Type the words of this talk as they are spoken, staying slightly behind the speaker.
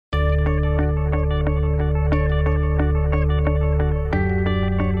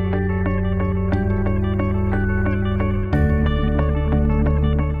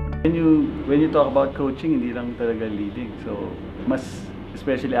when you talk about coaching, hindi lang talaga leading. So,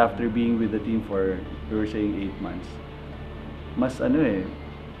 especially after being with the team for, we were saying 8 months, mas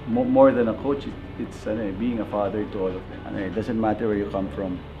more than a coach, it's being a father to all of them. It doesn't matter where you come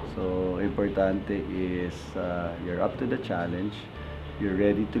from. So, importante is you're up to the challenge, you're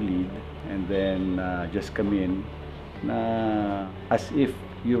ready to lead, and then just come in as if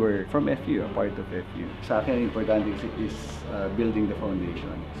you were from FEU, a part of FEU. Sa akin, importante is building the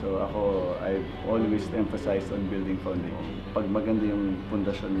foundation. So I've always emphasized on building foundation. Pag maganda yung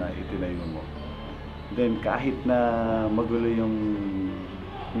pundasyon na itinayo mo, then kahit na magulo yung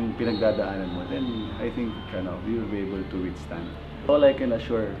pinagdadaanan mo, then I think you will be able to withstand. All I can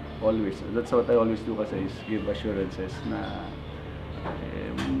assure always, that's what I always do kasi, is give assurances na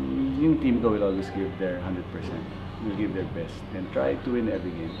yung team ko will always give their 100%. Will give their best and try to win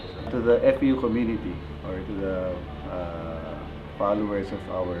every game. To the FEU community or to the followers of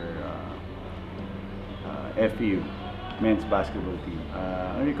our FEU men's basketball team,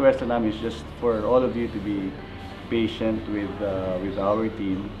 ang request na namin is just for all of you to be patient with our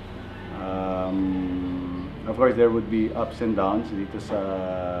team. Of course, there would be ups and downs dito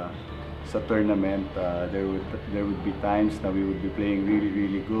sa tournament. There would be times na we would be playing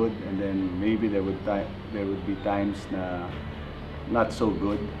really good, and then maybe there would be times na not so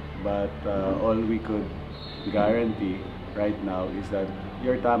good. But all we could guarantee right now is that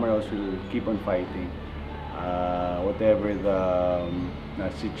your Tamaros will keep on fighting. Whatever the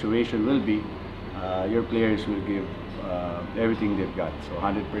situation will be, your players will give everything they've got. So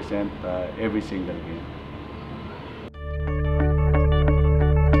 100% every single game.